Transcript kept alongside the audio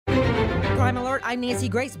Crime Alert, I'm Nancy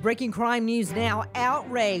Grace. Breaking crime news now.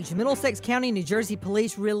 Outrage. Middlesex County, New Jersey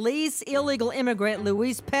police release illegal immigrant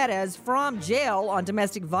Luis Perez from jail on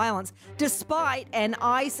domestic violence despite an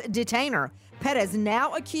ICE detainer. Perez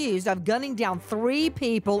now accused of gunning down 3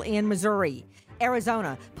 people in Missouri.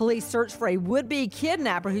 Arizona, police search for a would-be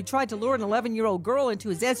kidnapper who tried to lure an 11-year-old girl into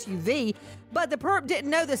his SUV, but the perp didn't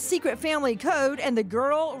know the secret family code and the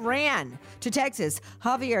girl ran. To Texas,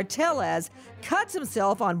 Javier Tellez cuts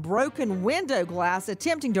himself on broken window glass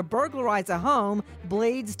attempting to burglarize a home,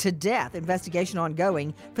 bleeds to death. Investigation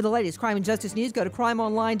ongoing. For the latest crime and justice news, go to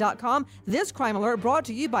crimeonline.com. This Crime Alert brought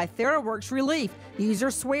to you by TheraWorks Relief.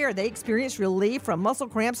 Users swear they experience relief from muscle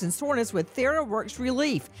cramps and soreness with TheraWorks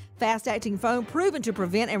Relief. Fast-acting foam proven to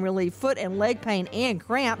prevent and relieve foot and leg pain and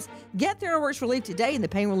cramps. Get TheraWorks Relief today in the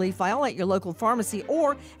pain relief aisle at your local pharmacy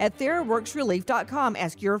or at TheraWorksRelief.com.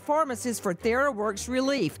 Ask your pharmacist for TheraWorks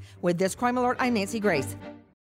Relief. With this Crime Alert, I'm Nancy Grace.